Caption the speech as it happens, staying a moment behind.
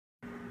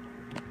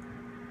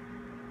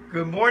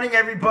Good morning,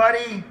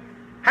 everybody.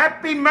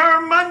 Happy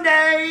Merm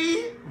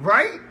Monday,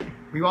 right?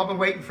 We've all been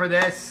waiting for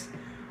this.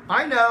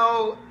 I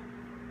know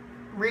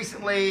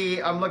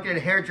recently I'm looking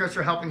at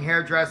hairdresser helping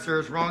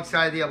hairdressers, wrong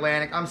side of the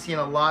Atlantic. I'm seeing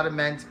a lot of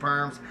men's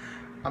perms.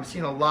 I'm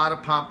seeing a lot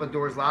of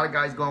pompadours, a lot of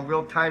guys going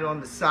real tight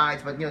on the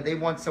sides, but you know, they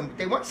want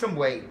some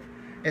wave.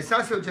 It's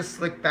not so just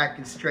slick back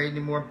and straight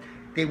anymore.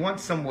 They want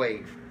some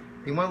wave.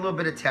 They want a little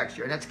bit of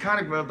texture, and that's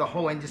kind of where the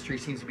whole industry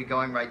seems to be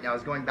going right now,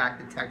 is going back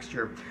to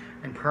texture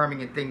and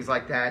perming and things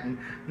like that, and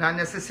not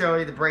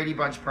necessarily the Brady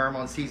Bunch perm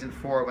on season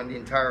 4 when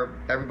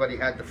everybody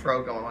had the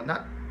fro going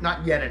on.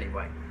 Not yet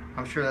anyway.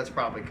 I'm sure that's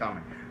probably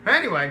coming. But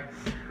anyway,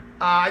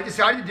 I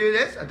decided to do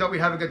this. I thought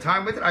we'd have a good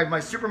time with it. I have my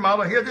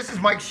supermodel here. This is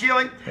Mike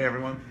Sheeling. Hey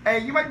everyone. Hey,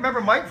 you might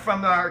remember Mike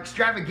from our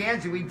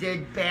extravaganza we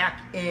did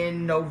back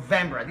in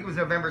November. I think it was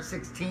November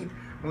 16th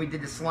when we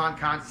did the Salon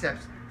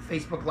Concepts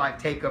Facebook Live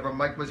takeover.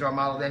 Mike was our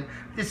model then.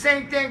 The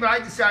same thing, but I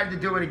decided to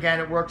do it again.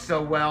 It worked so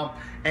well,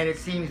 and it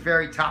seems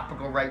very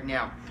topical right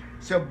now.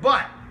 So,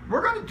 but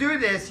we're going to do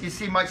this. You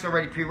see, Mike's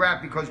already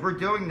pre-wrapped because we're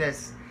doing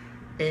this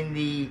in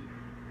the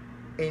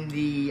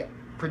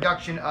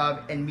production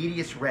of In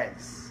Medias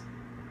Res.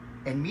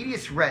 In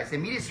Medias Res.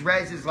 In Medias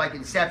Res is like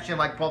Inception,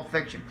 like Pulp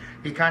Fiction.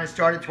 He kind of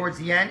started towards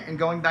the end and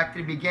going back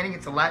to the beginning.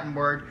 It's a Latin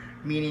word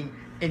meaning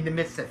in the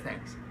midst of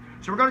things.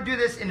 So we're going to do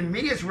this in the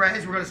medias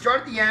res. We're going to start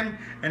at the end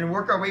and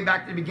work our way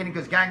back to the beginning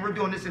because, gang, we're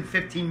doing this in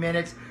 15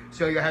 minutes.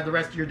 So you'll have the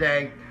rest of your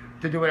day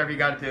to do whatever you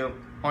got to do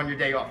on your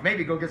day off.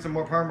 Maybe go get some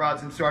more perm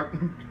rods and start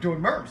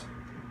doing merms.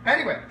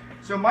 Anyway,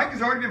 so Mike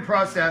has already been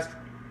processed.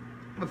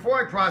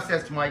 Before I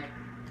processed Mike,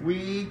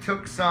 we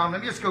took some,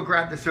 let me just go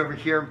grab this over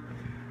here.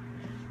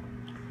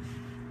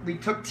 We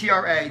took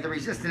TRA, the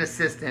resistant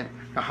assistant,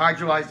 the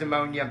hydrolyzed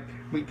ammonia.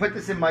 We put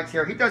this in Mike's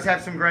hair. He does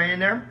have some gray in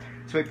there.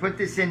 So we put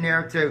this in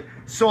there to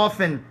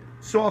soften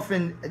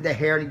the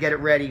hair to get it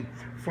ready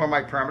for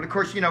my perm. And of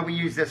course, you know, we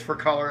use this for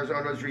colors,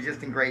 all those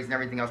resistant grays and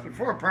everything else. But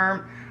for a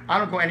perm, I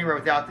don't go anywhere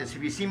without this.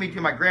 If you see me do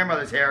my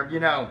grandmother's hair,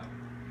 you know,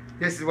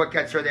 this is what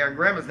gets her there. And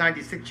grandma's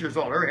 96 years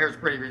old. Her hair's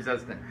pretty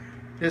resistant.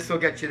 This will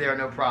get you there,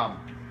 no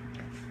problem.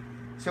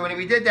 So when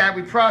we did that,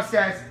 we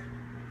processed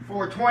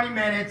for 20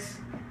 minutes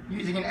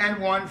using an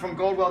N1 from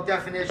Goldwell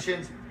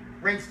Definitions,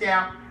 rinsed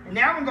out. And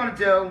now what I'm going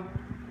to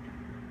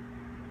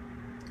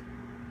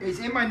do is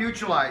in my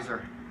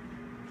neutralizer,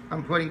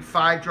 I'm putting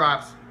 5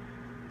 drops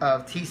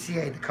of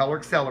TCA, the color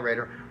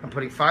accelerator. I'm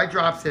putting 5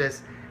 drops of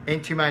this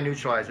into my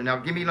neutralizer. Now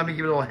let me give you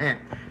a little hint.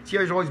 See,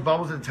 there's always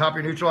bubbles at the top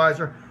of your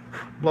neutralizer?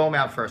 Blow them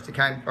out first,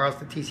 okay? Or else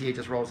the TCA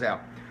just rolls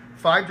out.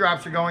 5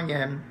 drops are going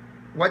in.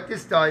 What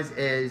this does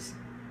is,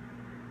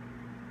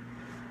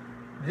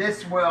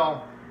 this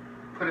will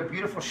put a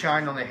beautiful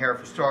shine on the hair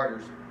for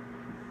starters.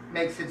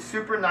 Makes it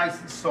super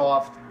nice and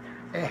soft.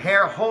 The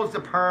hair holds the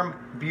perm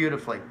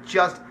beautifully,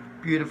 just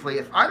beautifully.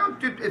 If I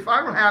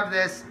don't have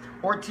this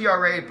or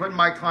TRA put in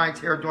my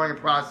client's hair during a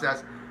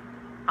process,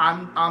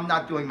 I'm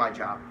not doing my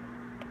job.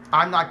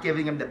 I'm not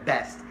giving them the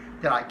best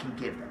that I can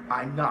give them.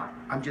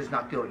 I'm just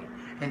not doing it.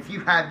 And if you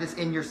have this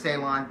in your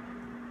salon,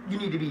 you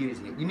need to be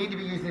using it. You need to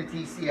be using the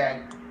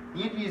TCA.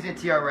 You need to be using the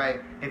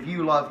TRA if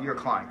you love your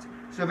clients.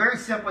 So very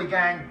simply,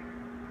 gang,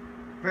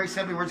 very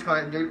simply, we're just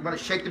going to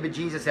shake the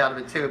bejesus out of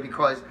it too,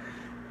 because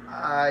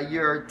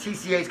your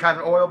TCA is kind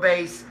of an oil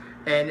base,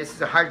 and this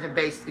is a hydrogen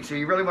base, so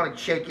you really want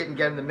to shake it and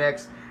get in the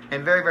mix.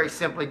 And very, very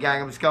simply,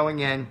 gang, I'm just going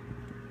in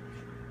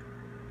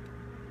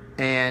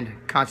and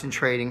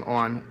concentrating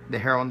on the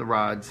hair on the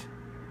rods.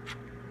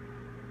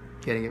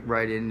 Getting it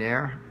right in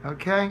there,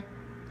 okay?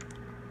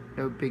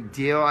 No big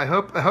deal. I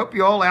hope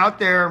you all out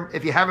there,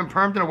 if you haven't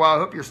permed in a while, I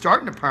hope you're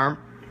starting to perm.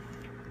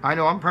 I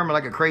know I'm perming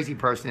like a crazy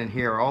person in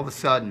here all of a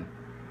sudden.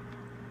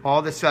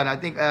 I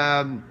think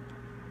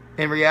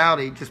in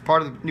reality, just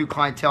part of the new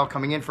clientele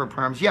coming in for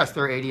perms, yes,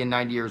 they're 80 and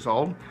 90 years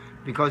old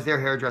because their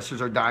hairdressers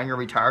are dying or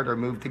retired or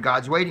moved to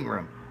God's waiting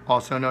room,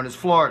 also known as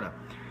Florida.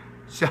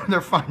 So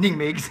they're finding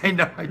me because they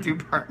know I do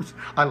perms.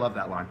 I love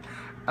that line.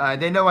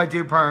 They know I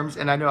do perms,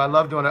 and I know I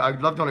love doing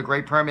a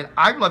great perm, and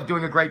I love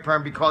doing a great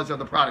perm because of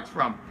the products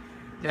from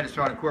Dentist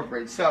Art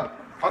Incorporated. So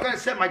I'm going to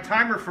set my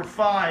timer for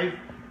 5.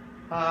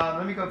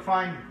 Let me go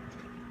find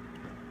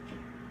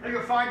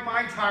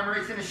my timer.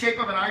 It's in the shape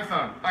of an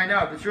iPhone. I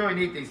know, it's really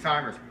neat, these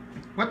timers.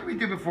 What do we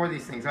do before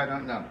these things? I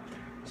don't know.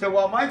 So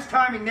while Mike's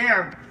timing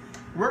there,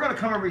 we're going to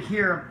come over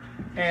here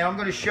and I'm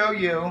going to show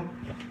you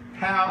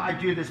how I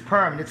do this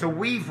perm. It's a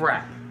weave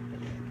wrap.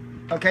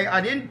 Okay,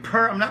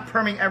 I'm not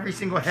perming every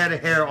single head of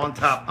hair on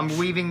top. I'm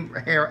weaving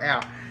hair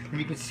out. And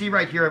you can see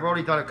right here, I've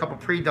already done a couple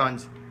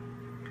pre-dones.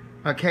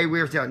 Okay,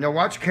 weaves out. Now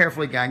watch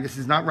carefully, gang. This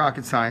is not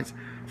rocket science.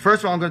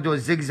 First of all, I'm going to do a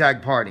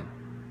zigzag parting.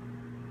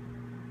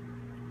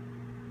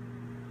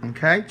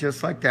 Okay,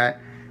 just like that.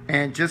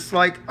 And just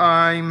like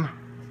I'm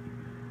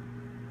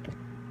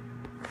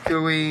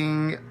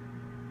doing,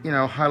 you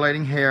know,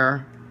 highlighting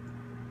hair.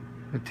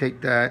 I'm going to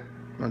take that,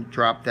 I'm going to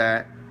drop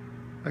that.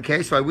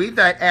 Okay, so I weave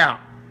that out.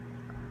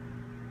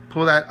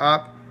 Pull that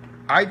up.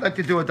 I like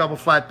to do a double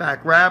flat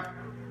back wrap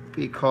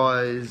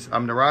because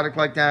I'm neurotic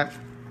like that.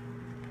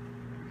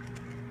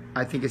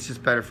 I think it's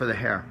just better for the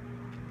hair.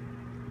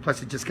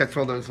 Plus it just gets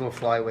all those little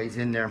flyaways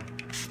in there.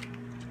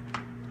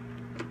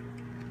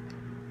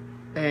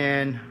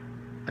 And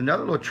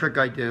another little trick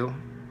I do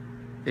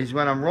is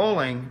when I'm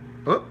rolling,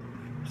 oh,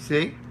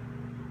 see?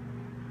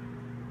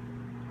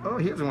 Oh,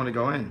 he doesn't want to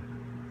go in.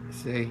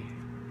 See?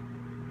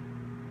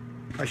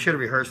 I should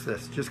have rehearsed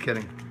this, just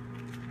kidding.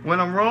 When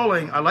I'm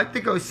rolling, I like to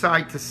go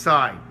side to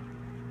side.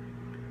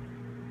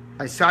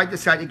 Side to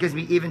side, it gives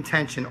me even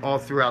tension all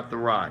throughout the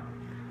rod.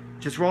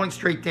 Just rolling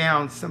straight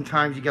down,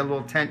 sometimes you get a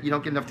little tension, you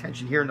don't get enough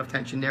tension here, enough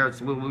tension there,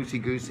 it's a little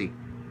loosey-goosey.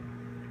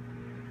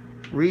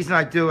 Reason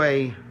I do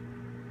a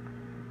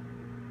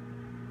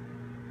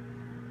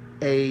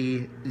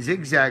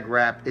zigzag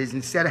wrap is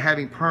instead of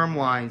having perm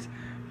lines,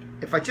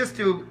 if I just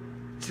do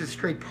just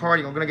straight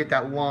parting, I'm gonna get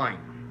that line.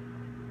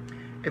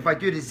 If I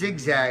do the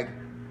zigzag,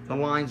 the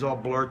lines all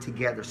blur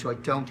together, so I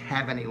don't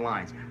have any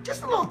lines.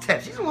 Just a little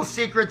tips, these are little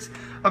secrets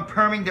of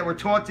perming that were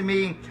taught to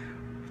me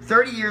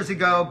 30 years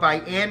ago by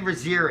Ann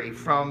Raziri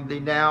from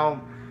the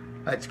now,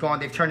 it's gone,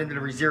 they've turned into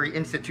the Raziri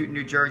Institute in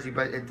New Jersey,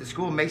 but at the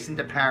school Mason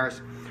de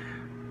Paris.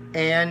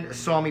 Ann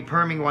saw me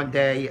perming one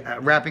day,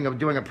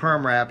 doing a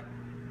perm wrap,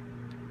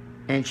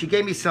 and she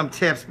gave me some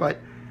tips, but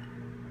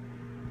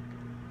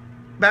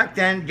back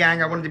then,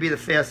 gang, I wanted to be the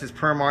fastest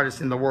perm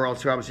artist in the world,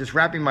 so I was just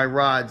wrapping my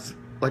rods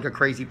like a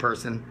crazy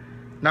person,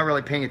 not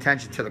really paying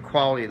attention to the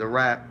quality of the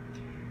wrap.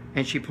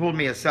 And she pulled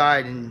me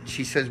aside and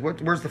she says,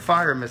 where's the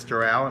fire,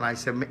 Mr. Al? And I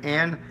said,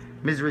 Ann,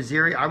 Ms.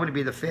 Raziri, I want to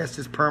be the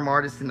fastest perm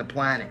artist in the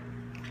planet.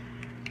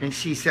 And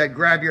she said,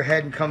 grab your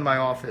head and come to my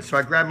office. So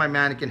I grabbed my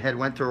mannequin head,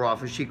 went to her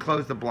office. She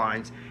closed the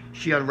blinds.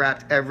 She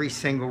unwrapped every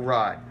single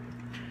rod.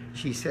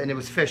 She said, and it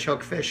was fish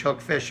hook, fish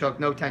hook, fish hook,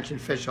 no tension,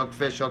 fish hook,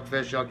 fish hook,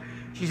 fish hook.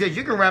 She says,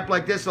 you can wrap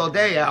like this all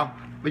day, Al,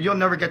 but you'll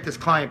never get this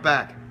client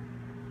back.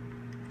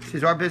 She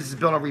says, our business is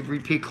built on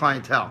repeat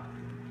clientele.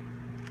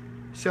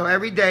 So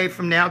every day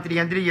from now to the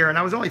end of the year, and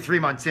I was only 3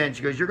 months in,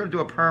 she goes, you're going to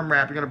do a perm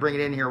wrap, you're going to bring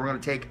it in here, we're going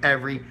to take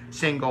every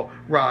single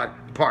rod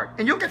apart,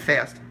 and you'll get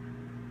fast.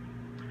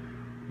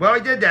 Well, I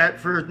did that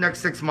for the next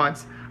 6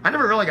 months. I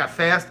never really got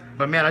fast,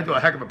 but man, I do a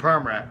heck of a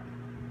perm wrap.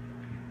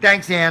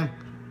 Thanks, Ann.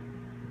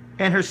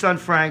 And her son,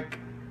 Frank,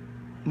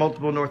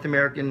 multiple North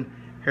American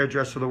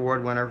Hairdresser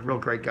Award winner, real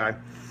great guy.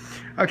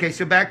 Okay,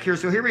 so back here,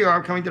 so here we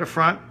are, coming to the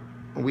front,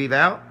 weave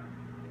out,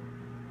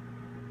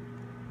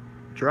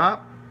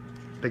 drop,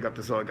 pick up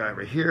this little guy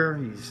over here,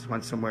 he just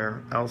went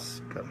somewhere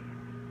else, go.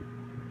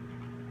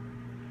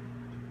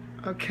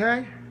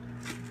 Okay,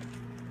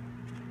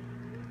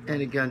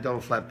 and again,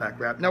 double flat back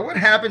wrap. Now what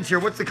happens here,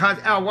 what's the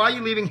concept? Al, why are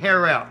you leaving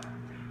hair out?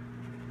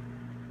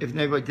 If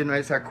anybody didn't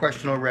ask that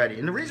question already.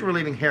 And the reason we're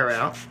leaving hair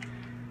out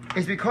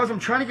is because I'm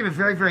trying to give a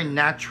very, very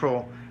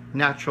natural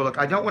look.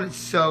 I don't want it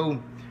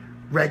so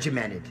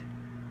regimented.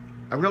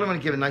 I really want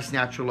to give a nice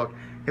natural look.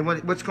 And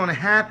what's going to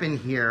happen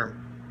here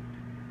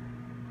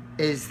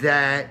is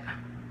that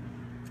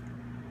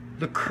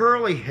the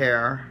curly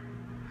hair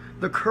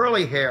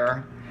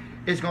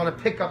is going to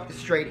pick up the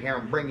straight hair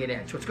and bring it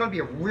in. So it's going to be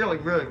a really,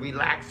 really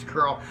relaxed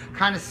curl,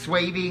 kind of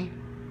swavy,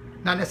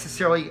 not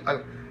necessarily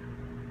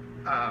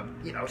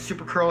you know,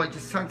 super curly,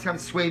 just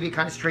sometimes swavy,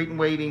 kind of straight and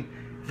wavy.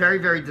 Very,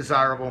 very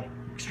desirable,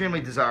 extremely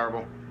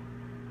desirable.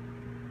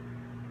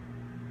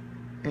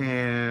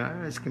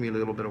 And it's gonna be a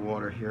little bit of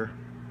water here.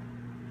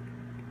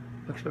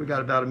 Looks like we got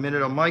about a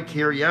minute on mic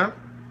here, yeah.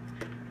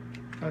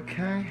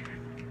 Okay.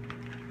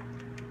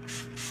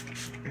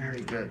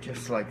 Very good,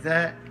 just like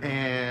that.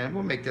 And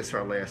we'll make this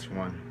our last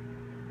one.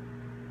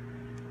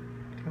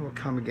 And we'll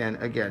come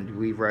again,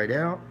 weave right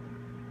out,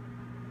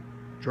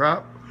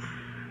 drop.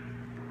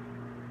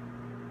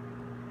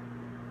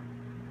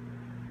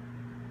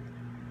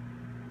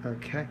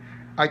 Okay,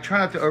 I try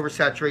not to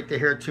oversaturate the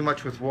hair too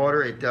much with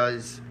water. It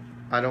does,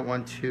 I don't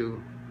want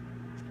to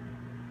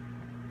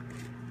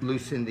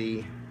loosen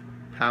the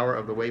power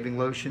of the waving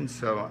lotion,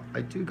 so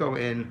I do go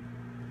in,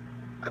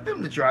 I've been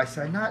on the dry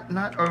side,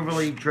 not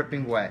overly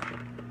dripping wet.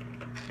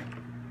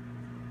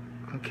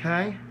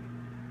 Okay,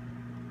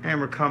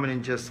 and we're coming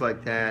in just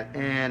like that,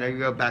 and there you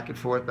go, back and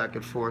forth, back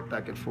and forth,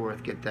 back and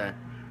forth, get that.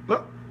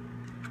 Look,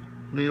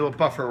 little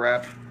buffer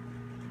wrap.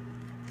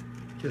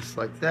 Just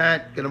like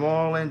that. Get them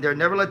all in there.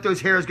 Never let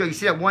those hairs go. You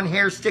see that one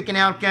hair sticking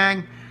out,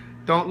 gang?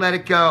 Don't let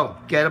it go.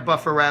 Get a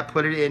buffer wrap.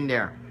 Put it in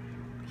there.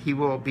 He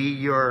will be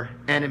your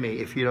enemy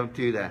if you don't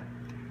do that.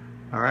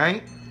 All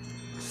right?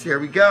 So there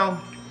we go.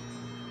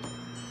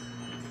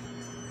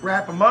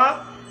 Wrap him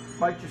up.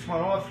 Mike just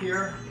went off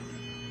here.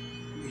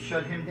 You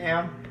shut him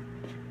down.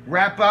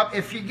 Wrap up.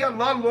 If you got a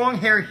lot of long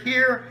hair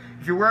here,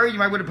 if you're worried, you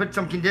might want to put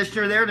some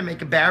conditioner there to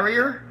make a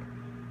barrier.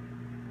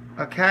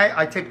 Okay?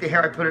 I take the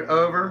hair, I put it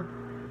over.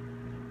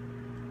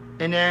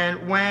 And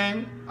then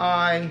when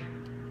I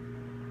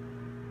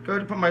go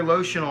to put my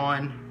lotion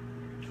on,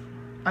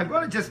 I'm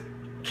going to just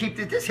keep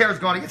this hair is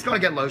going, it's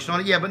going to get lotion on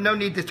it, yeah, but no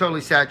need to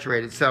totally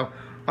saturate it. So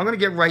I'm going to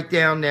get right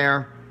down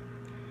there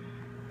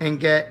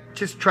and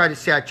just try to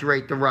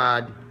saturate the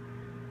rod,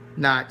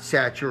 not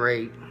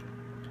saturate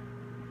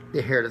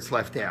the hair that's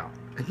left out.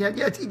 Yeah,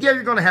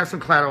 you're going to have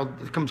some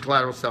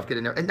collateral stuff get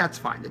in there, and that's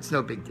fine. It's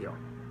no big deal.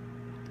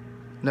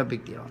 No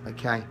big deal,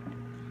 okay?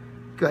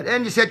 Good.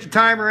 And you set your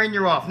timer and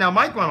you're off. Now,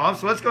 Mike went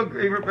off, so let's go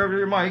over to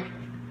your mic.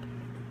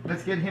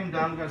 Let's get him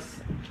done. I'm going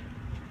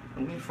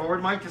to lean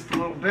forward, Mike, just a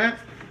little bit.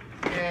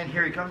 And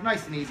here he comes.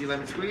 Nice and easy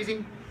lemon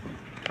squeezing.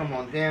 Come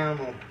on down.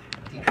 We'll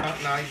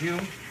decottonize you.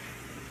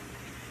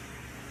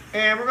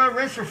 And we're going to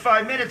rinse for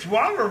 5 minutes.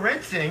 While we're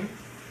rinsing,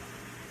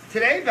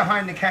 today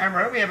behind the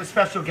camera, we have a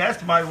special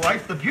guest, my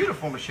wife, the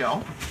beautiful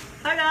Michelle.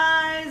 Hi,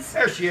 guys.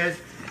 There she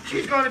is.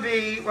 She's going to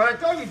be, what I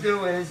thought you'd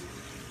do is,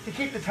 to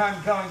keep the time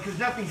going, because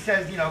nothing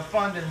says, you know,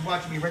 fun than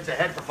watching me rinse a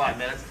head for 5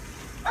 minutes.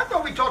 I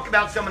thought we'd talk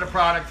about some of the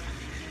products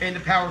in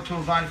the Power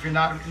Tools line if you're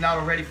not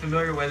already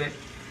familiar with it,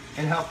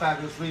 and how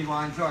fabulous lead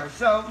lines are.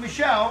 So,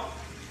 Michelle,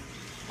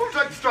 what would you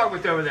like to start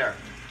with over there?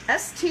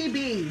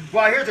 STB.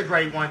 Well, here's a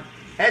great one.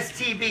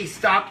 STB,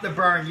 stop the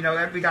burn. You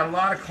know, we got a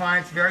lot of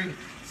clients, very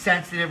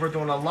sensitive. We're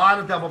doing a lot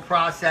of double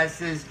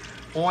processes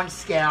on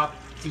scalp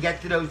to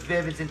get to those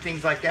vivids and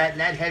things like that, and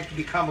that head can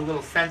become a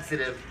little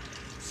sensitive.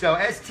 So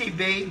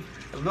STB,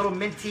 a little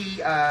minty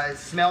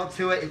smell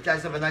to it. It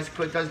does have a nice,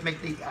 it does make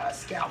the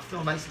scalp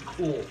feel nice and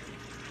cool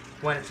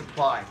when it's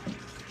applied.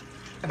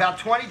 About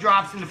 20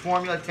 drops in the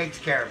formula takes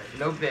care of it.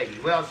 No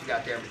biggie. What else you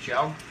got there,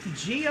 Michelle?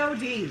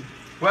 GOD.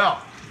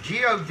 Well,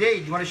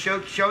 GOD, you want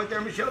to show it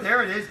there, Michelle?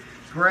 There it is.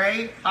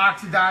 Gray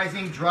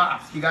oxidizing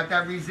drops. You got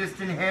that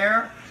resistant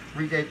hair.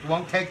 It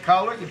won't take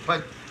color. You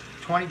put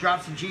 20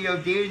 drops of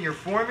GOD in your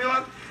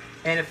formula,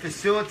 and it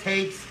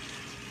facilitates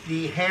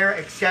the hair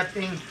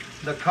accepting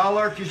the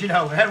color, because you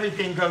know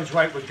everything goes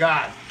right with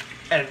God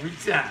every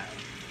time.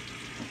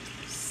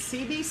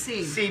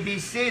 CBC.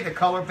 CBC, the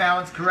color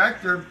balance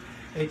corrector.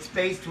 It's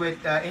based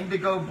with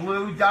indigo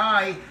blue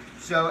dye,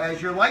 so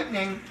as you're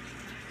lightening,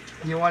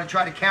 and you want to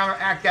try to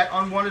counteract that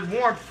unwanted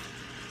warmth,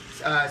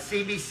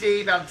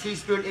 CBC, about a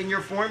teaspoon in your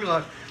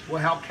formula, will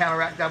help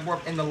counteract that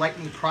warmth in the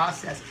lightening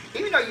process.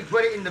 Even though you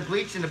put it in the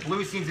bleach and the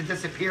blue seems to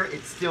disappear,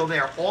 it's still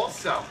there.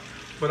 Also,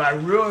 what I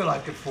really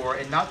like it for,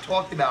 and not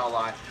talked about a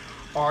lot,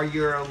 are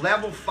your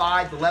level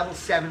 5 to level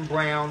 7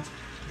 browns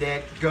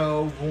that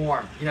go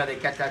warm. You know, they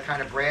get that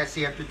kind of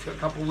brassy after a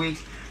couple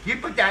weeks. You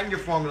put that in your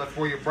formula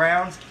for your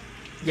browns,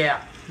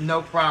 yeah,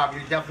 no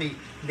problem. You definitely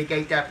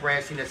negate that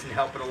brassiness and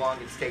help it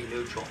along and stay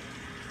neutral.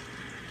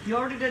 You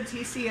already did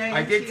TCA.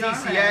 I did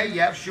TCA,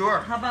 yep, sure.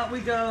 How about we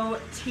go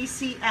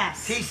TCS?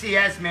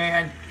 TCS,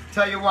 man.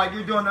 Tell you what,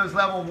 you're doing those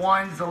level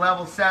 1s, the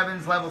level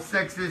 7s, level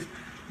 6s.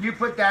 You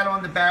put that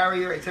on the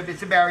barrier. It's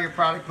a barrier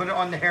product. Put it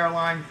on the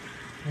hairline.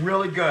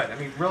 Really good. I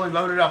mean, really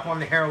load it up on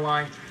the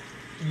hairline.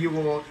 You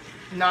will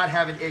not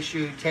have an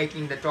issue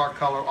taking the dark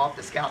color off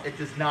the scalp. It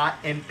does not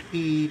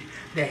impede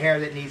the hair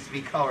that needs to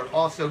be colored.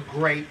 Also,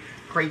 great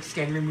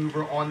stain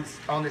remover on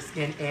the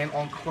skin and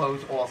on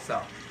clothes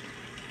also.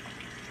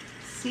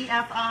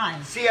 CFI.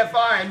 CFI,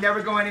 I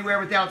never go anywhere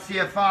without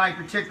CFI,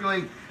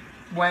 particularly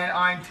when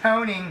I'm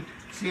toning.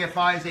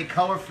 CFI is a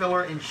color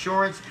filler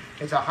insurance.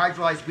 It's a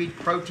hydrolyzed wheat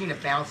protein.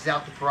 It balances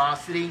out the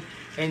porosity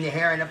in the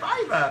hair. And if I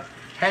have a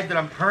head that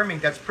I'm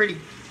perming that's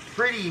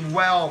pretty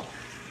well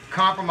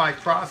compromised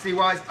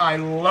porosity-wise, I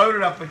load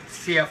it up with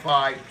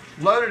CFI,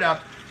 load it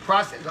up,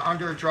 process it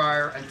under a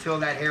dryer until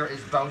that hair is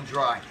bone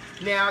dry.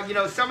 Now, you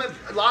know,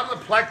 a lot of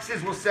the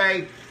plexes will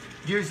say,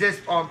 use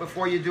this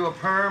before you do a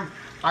perm.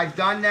 I've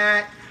done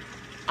that.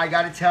 I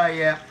got to tell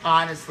you,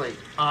 honestly,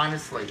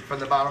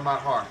 from the bottom of my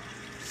heart,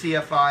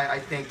 CFI,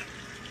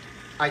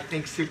 I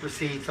think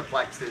supersedes the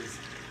plexes.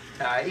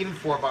 Even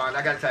 4-bond,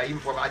 I got to tell you, even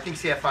 4-bond, I think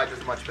CFI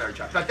does a much better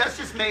job. But that's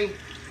just me.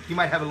 You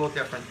might have a little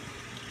different.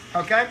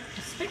 Okay?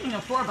 Speaking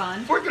of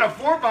 4-bond. Speaking of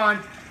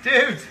 4-bond,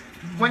 dudes,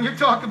 when you're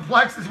talking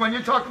plexes, when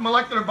you're talking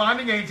molecular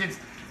bonding agents,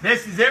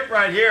 this is it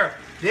right here.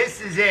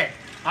 This is it.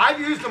 I've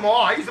used them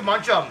all. I use a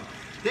bunch of them.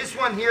 This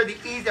one here, the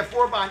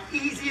 4-bond,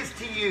 easiest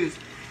to use,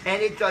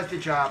 and it does the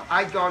job.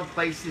 I've gone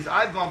places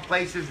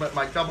with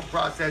my double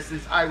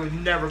processes I would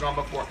never gone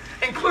before,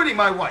 including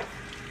my wife,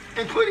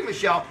 including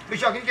Michelle.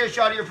 Michelle, can you get a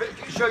shot of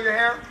show your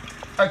hair?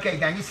 Okay,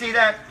 Dan, you see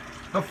that?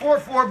 Before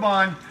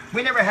 4-bond,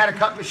 we never had to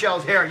cut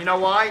Michelle's hair. You know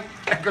why?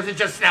 Because it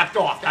just snapped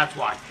off. That's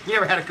why. You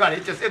never had to cut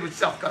it. It would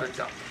self-cut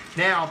itself.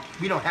 Now,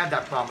 we don't have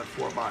that problem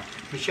with 4-bond.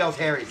 Michelle's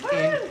hair is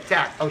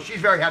intact. Oh, she's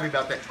very happy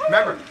about that.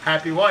 Remember,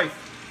 happy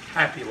wife,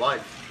 happy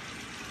life.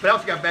 What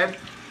else you got, babe?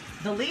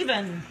 The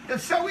leave-in.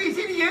 It's so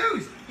easy to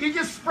use. You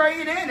just spray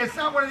it in. It's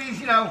not one of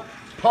these, you know,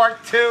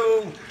 part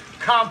 2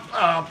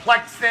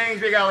 complex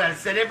things. We got to let it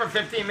sit in for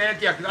 15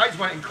 minutes. Yeah, because I just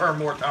want to incur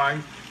more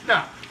time.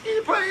 No,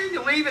 you put it in,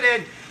 you leave it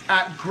in.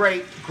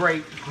 Great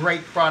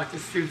product to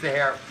soothe the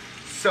hair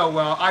so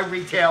well. I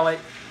retail it.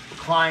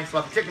 Clients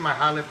love it, particularly my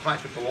high lift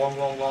clients with the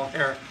long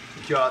hair.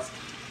 Just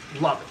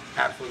love it.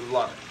 Absolutely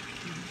love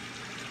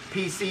it.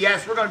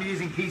 PCS, we're going to be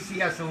using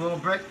PCS in a little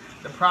bit.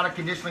 The product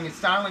conditioning and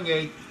styling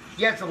aid.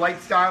 Yeah, it's a light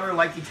styler,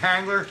 light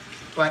detangler,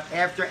 but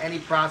after any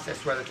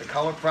process, whether it's a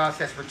color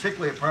process,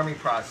 particularly a perming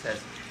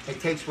process, it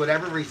takes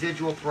whatever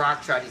residual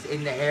peroxide is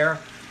in the hair,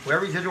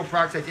 whatever residual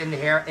peroxide is in the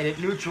hair, and it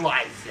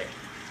neutralizes it.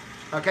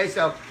 Okay,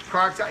 so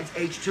peroxide is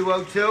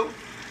H2O2.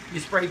 You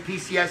spray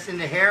PCS in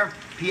the hair,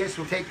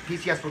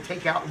 PCS will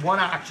take out 1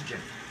 oxygen,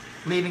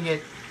 leaving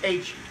it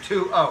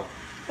H2O.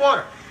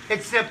 Water.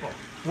 It's simple.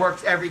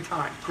 Works every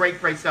time. Great,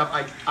 great stuff.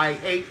 I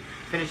hate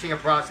finishing a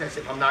process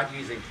if I'm not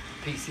using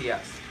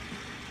PCS.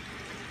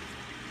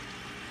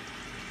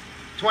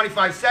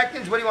 25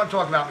 seconds. What do you want to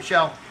talk about,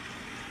 Michelle?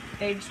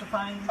 Age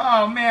define.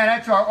 Oh man,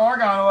 that's our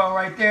argan oil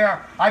right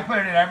there. I put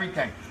it in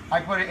everything. I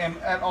put it in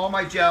all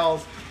my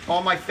gels,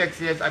 all my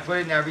fixes. I put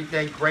it in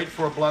everything. Great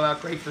for a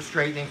blowout, great for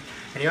straightening.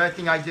 And the other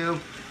thing I do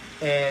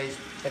is,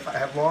 if I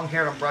have long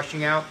hair and I'm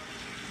brushing out,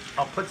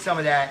 I'll put some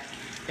of that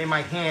in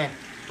my hand,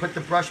 put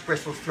the brush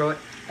bristles through it,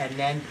 and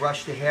then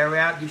brush the hair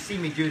out. You've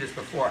seen me do this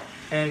before.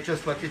 And it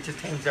just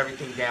tames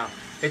everything down.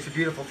 It's a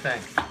beautiful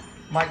thing.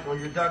 Michael,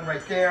 you're done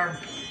right there.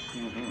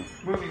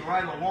 Moving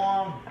right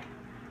along.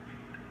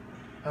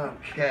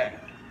 Okay.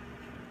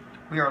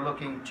 We are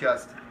looking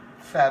just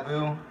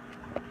fabu.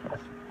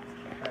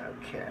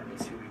 Okay, let me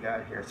see what we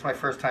got here. It's my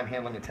first time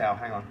handling a towel.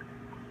 Hang on.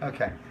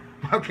 Okay.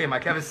 Okay,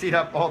 Mike, have a seat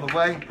up all the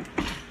way.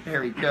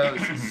 There he goes.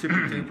 Super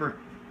duper.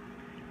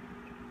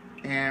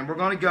 And we're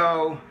going to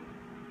go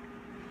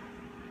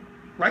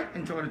right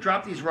until we're going to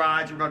drop these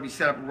rods. We're going to be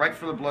set up right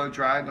for the blow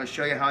dry. I'm going to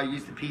show you how I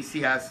use the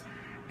PCS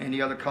and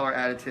the other color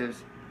additives,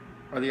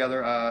 or the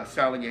other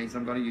styling aids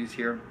I'm going to use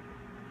here.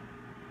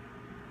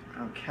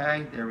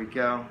 Okay, there we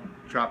go.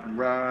 Dropping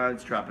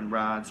rods, dropping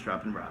rods,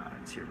 dropping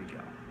rods. Here we go.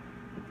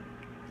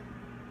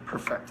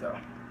 Perfecto.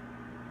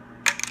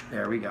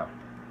 There we go.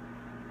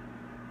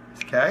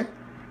 Okay.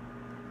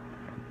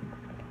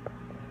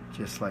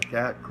 Just like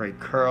that. Great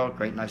curl,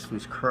 great nice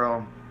loose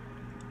curl.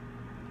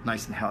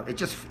 Nice and healthy. It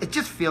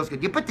just feels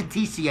good. You put the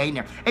TCA in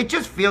there. It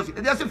just feels,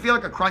 it doesn't feel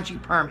like a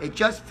crunchy perm. It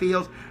just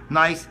feels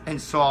nice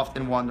and soft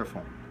and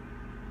wonderful.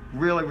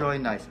 Really, really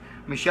nice.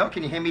 Michelle,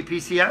 can you hand me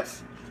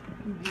PCS?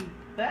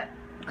 Bet.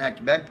 Thank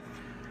you, babe.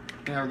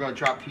 And we're going to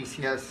drop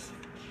PCS.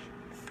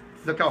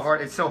 Look how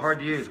hard, it's so hard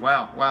to use.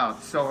 Wow, wow,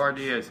 it's so hard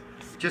to use.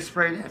 Just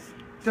spray it in.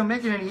 Don't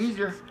make it any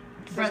easier.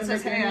 Brett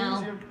says, hey,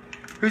 Al.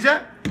 Who's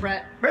that?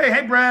 Brett.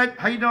 Hey, Brad.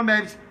 How you doing,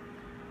 babes?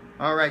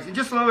 All right, so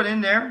just load it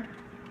in there.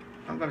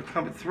 I'm going to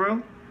come it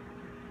through.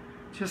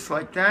 Just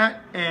like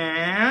that.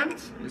 And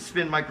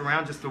spin Mike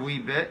around just a wee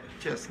bit.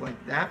 Just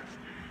like that.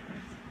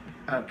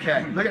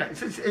 Okay, look at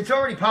that. It's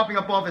already popping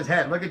up off his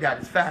head. Look at that.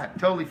 It's fat.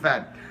 Totally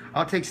fat.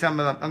 I'll take some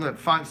of the, I'm going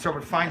to start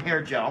with fine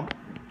hair gel.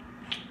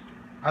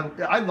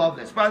 I love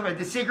this. By the way,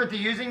 the secret to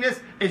using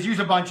this is use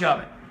a bunch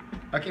of it.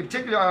 Okay,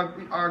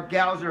 particularly our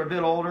gals that are a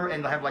bit older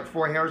and they'll have like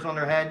 4 hairs on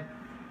their head.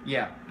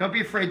 Yeah, don't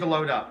be afraid to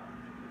load up.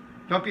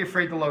 Don't be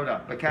afraid to load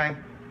up, okay?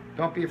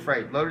 Don't be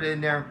afraid. Load it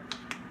in there.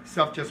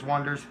 Stuff just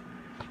wonders.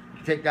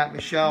 You take that,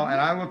 Michelle, and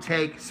I will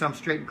take some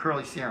straight and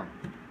curly serum.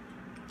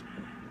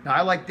 Now,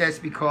 I like this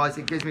because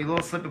it gives me a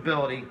little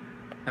slipability,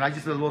 and I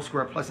just did a little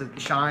square, plus it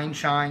shine,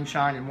 shine,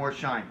 shine, and more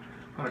shine.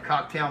 I'm going to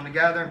cocktail them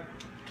together.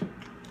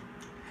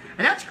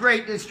 And that's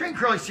great. The straight and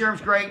curly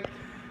serum's great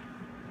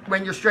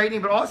when you're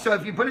straightening, but also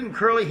if you put it in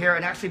curly hair,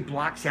 it actually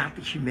blocks out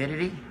the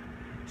humidity.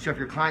 So if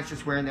your client's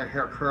just wearing their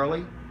hair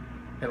curly,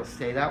 it'll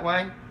stay that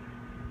way.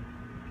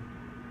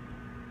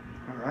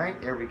 All right,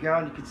 there we go.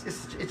 And you can,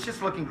 it's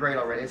just looking great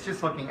already. It's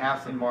just looking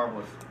absolutely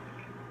marvelous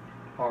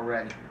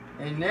already.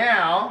 And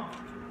now,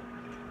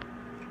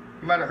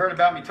 you might have heard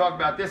about me talk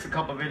about this a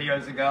couple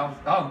videos ago.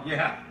 Oh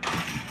yeah,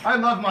 I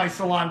love my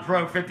Salon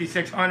Pro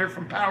 5600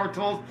 from Power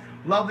Tools.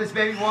 Love this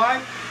baby.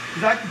 Why?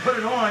 Because I can put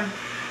it on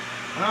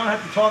and I don't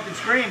have to talk and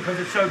scream because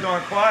it's so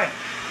darn quiet.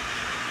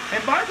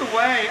 And by the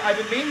way, I've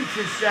been meaning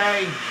to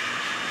say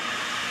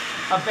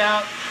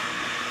about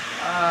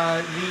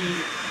the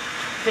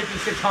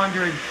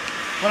 5600.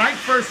 When I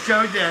first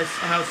showed this,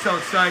 and I was so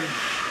excited,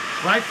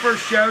 when I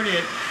first showed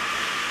it,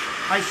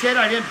 I said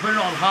I didn't put it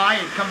on high,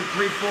 it come at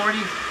 340.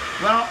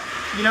 Well,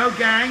 you know,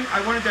 gang, I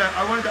wanted to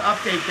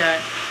update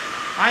that.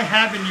 I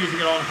have been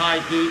using it on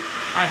high heat.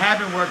 I have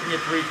been working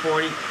at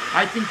 340.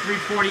 I think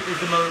 340 is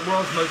the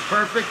world's most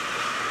perfect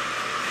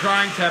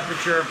drying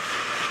temperature.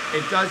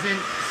 It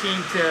doesn't seem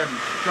to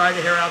dry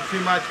the hair out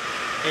too much.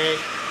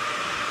 It's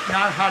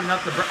not hot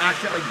enough to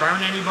accidentally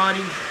burn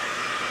anybody.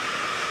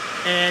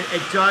 And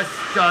it just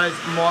does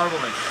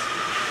marvelous.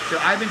 So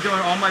I've been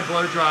doing all my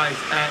blow dries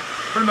at,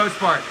 for the most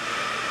part,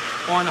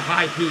 on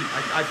high heat.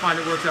 I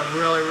find it works out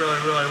really, really,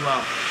 really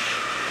well.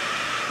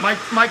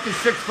 Mike is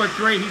 6'3".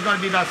 He's going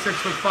to be about 6'5"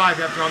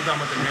 after I'm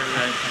done with him here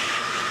today.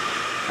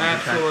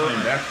 Absolutely.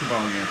 Playing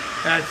basketball again.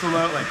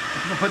 Absolutely.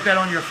 I'm going to put that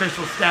on your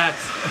official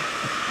stats.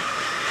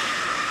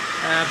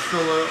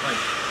 Absolutely.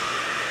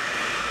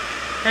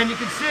 And you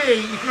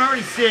can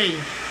already see,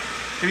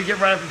 if you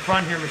get right up in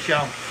front here,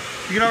 Michelle,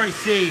 you can already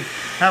see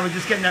how we're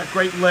just getting that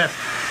great lift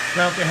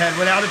right up the head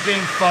without it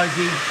being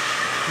fuzzy,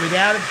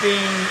 without it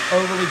being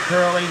overly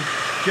curly,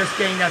 just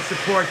getting that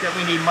support that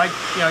we need. Mike,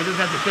 you know, he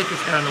doesn't have the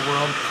thickest hair in the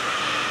world,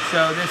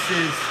 so this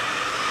is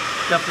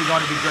definitely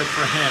going to be good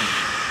for him.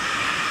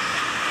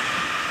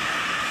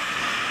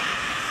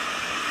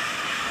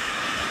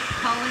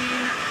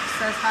 Colleen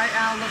says, hi,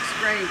 Al, looks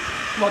great.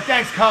 Well,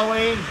 thanks,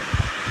 Colleen.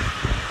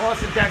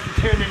 Awesome, thanks for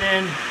tuning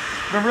in.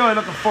 Been really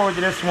looking forward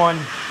to this one.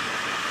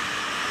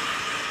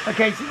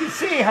 Okay, so you can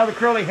see how the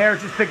curly hair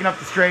is just picking up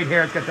the straight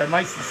hair. It's got that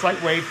nice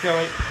slight wave to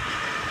it.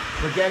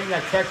 We're getting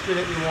that texture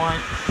that we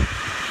want.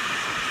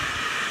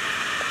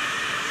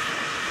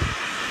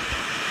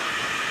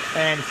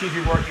 And it seems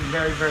to be working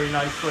very, very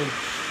nicely.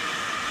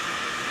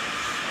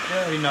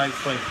 Very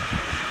nicely.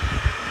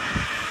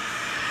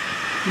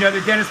 You know,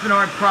 the Dennis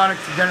Bernard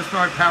products, the Dennis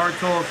Bernard Power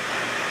Tools,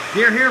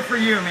 they're here for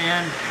you,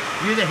 man.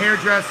 You're the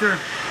hairdresser.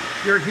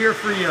 They're here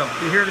for you.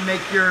 They're here to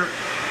make your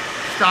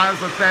styles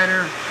look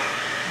better.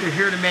 They're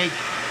here to make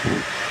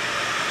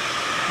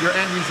your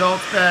end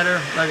results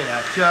better. Look at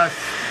that. Just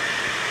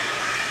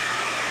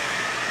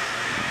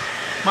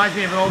reminds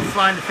me of an old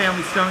Sly and the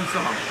Family Stone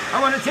song. I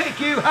want to take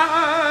you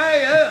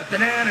high.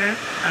 Da-da-da,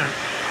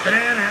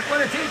 da-da-da,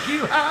 want to take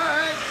you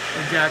high.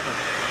 Exactly.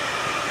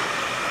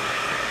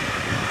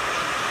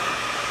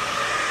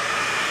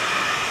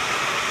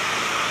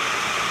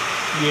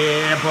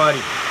 Yeah,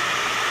 buddy.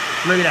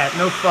 Look at that.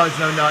 No fuzz,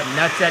 no nothing.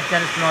 That's that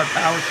Dennis Bernard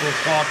Power Tools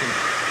talking.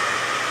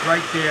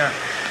 Right there.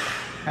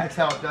 That's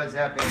how it does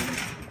that, baby.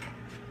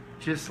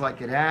 Just like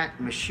that.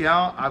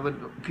 Michelle,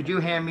 could you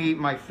hand me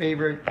my most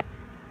favorite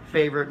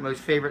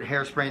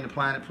hairspray in the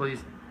planet, please?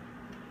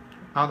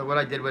 I don't know what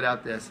I did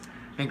without this.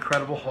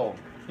 Incredible hold.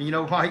 And you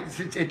know why?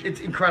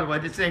 It's incredible. I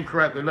just say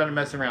incredible. Let him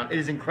mess around. It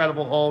is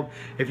incredible hold.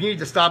 If you need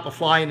to stop a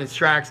fly in its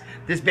tracks,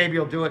 this baby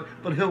will do it,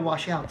 but he'll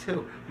wash out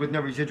too with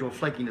no residual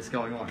flakiness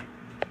going on.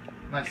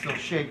 Nice little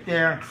shake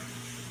there.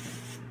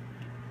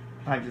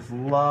 I just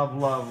love,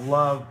 love,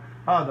 love.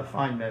 Oh, the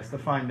fine mist. The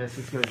fine mist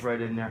just goes right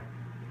in there.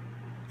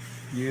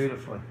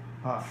 Beautifully.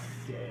 Oh,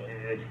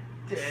 dude.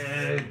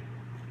 Dude.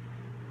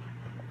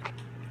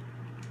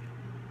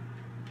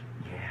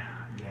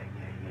 Yeah.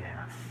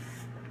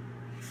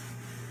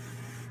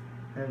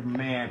 There's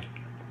man.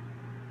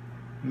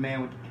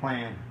 Man with the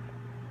plan.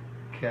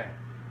 Okay.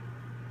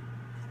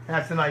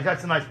 That's a nice,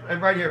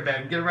 right here,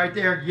 baby. Get it right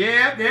there.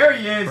 Yeah, there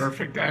he is.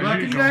 Perfect as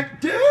Lucky usual.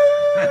 Jack.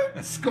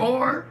 Dude,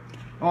 score.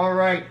 All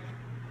right.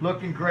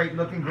 Looking great,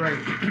 looking great.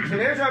 So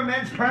there's our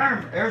men's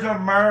perm. There's our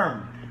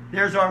Merm.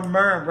 There's our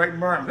Merm, right,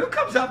 Merm. Who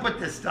comes up with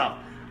this stuff?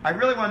 I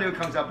really want to know who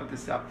comes up with this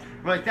stuff.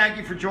 Really, thank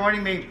you for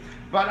joining me.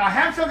 But I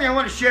have something I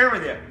want to share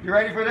with you. You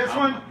ready for this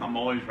one? I'm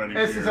always ready.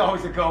 This is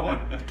always a good one.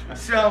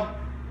 So,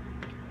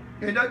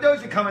 you know,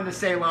 those who come into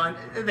Ceylon,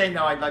 they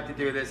know I'd like to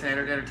do this and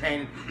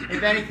entertain.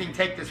 If anything,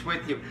 take this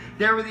with you.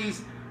 There were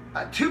these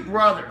two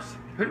brothers.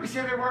 Who did we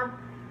say they were?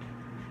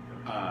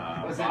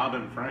 Bob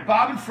and Frank.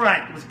 Bob and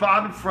Frank. It was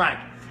Bob and Frank.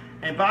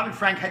 And Bob and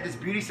Frank had this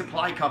beauty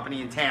supply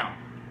company in town.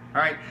 All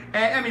right,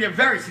 and I mean, they're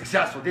very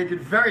successful. They did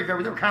very,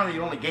 very, they were kind of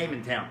the only game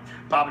in town,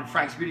 Bob and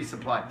Frank's Beauty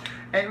Supply.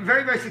 And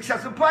very, very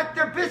successful, but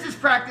their business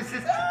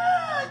practices,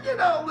 you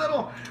know,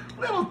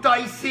 little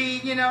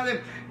dicey, you know,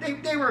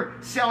 they were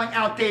selling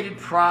outdated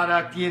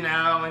product, you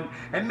know,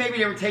 and maybe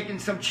they were taking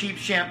some cheap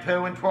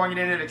shampoo and pouring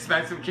it in an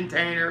expensive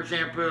container of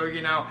shampoo,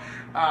 you know.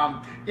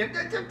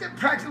 They're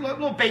practicing a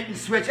little bait and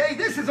switch. Hey,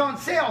 this is on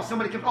sale.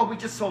 Somebody can, oh, we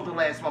just sold the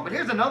last one, but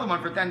here's another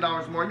one for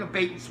 $10 more, you know,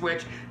 bait and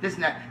switch, this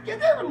and that. Yeah,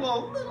 they were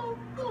little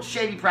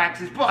shady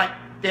practices, but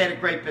they had a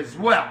great business.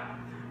 Well,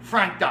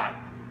 Frank died.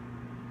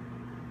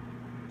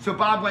 So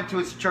Bob went to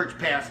his church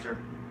pastor.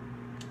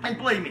 And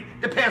believe me,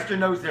 the pastor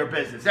knows their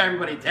business.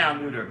 Everybody in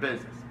town knew their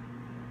business.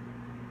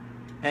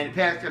 And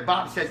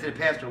Bob says to the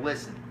pastor,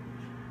 listen,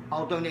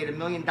 I'll donate $1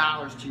 million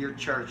to your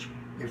church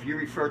if you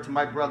refer to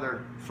my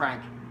brother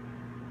Frank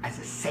as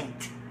a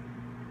saint.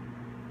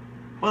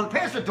 Well, the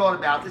pastor thought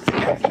about this.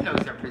 Yes, he knows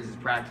their business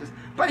practice,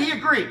 but he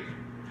agreed.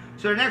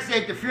 So the next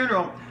day at the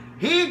funeral,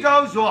 he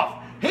goes off.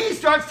 He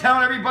starts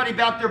telling everybody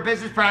about their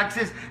business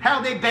practices,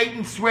 how they bait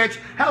and switch,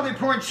 how they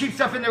pour in cheap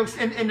stuff in the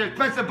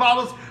expensive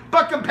bottles.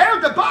 But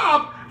compared to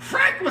Bob,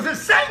 Frank was a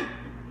saint.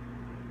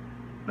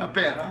 Not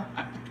bad,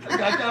 huh? You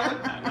like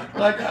that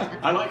one? Like that one?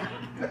 I like it.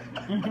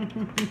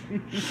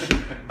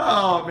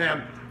 Oh,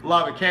 man.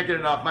 Love it. Can't get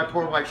enough. My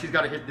poor wife, she's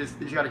got to hit this.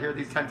 She's got to hear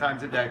these 10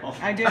 times a day.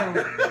 I do.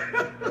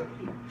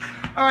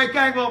 All right,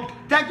 gang. Well,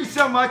 thank you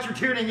so much for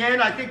tuning in.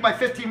 I think my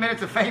 15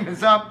 minutes of fame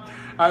is up.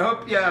 I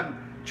hope you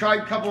tried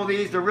a couple of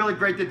these. They're really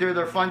great to do.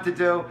 They're fun to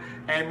do.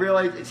 And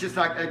really, it's just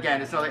like,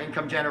 again, it's another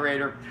income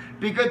generator.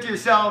 Be good to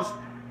yourselves.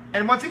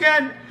 And once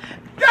again,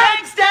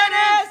 thanks,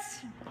 Dennis!